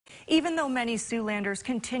Even though many Siouxlanders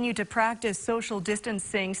continue to practice social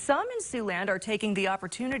distancing, some in Siouxland are taking the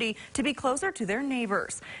opportunity to be closer to their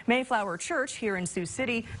neighbors. Mayflower Church here in Sioux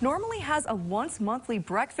City normally has a once-monthly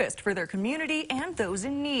breakfast for their community and those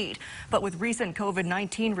in need. But with recent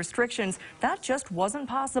COVID-19 restrictions, that just wasn't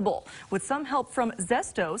possible. With some help from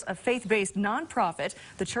Zestos, a faith-based nonprofit,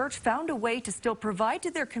 the church found a way to still provide to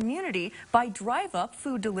their community by drive-up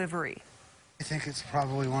food delivery. I think it's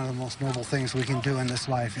probably one of the most noble things we can do in this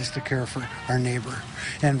life is to care for our neighbor.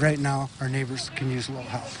 And right now, our neighbors can use a little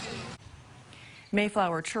help.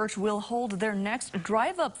 Mayflower Church will hold their next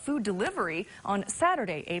drive-up food delivery on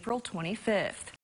Saturday, April 25th.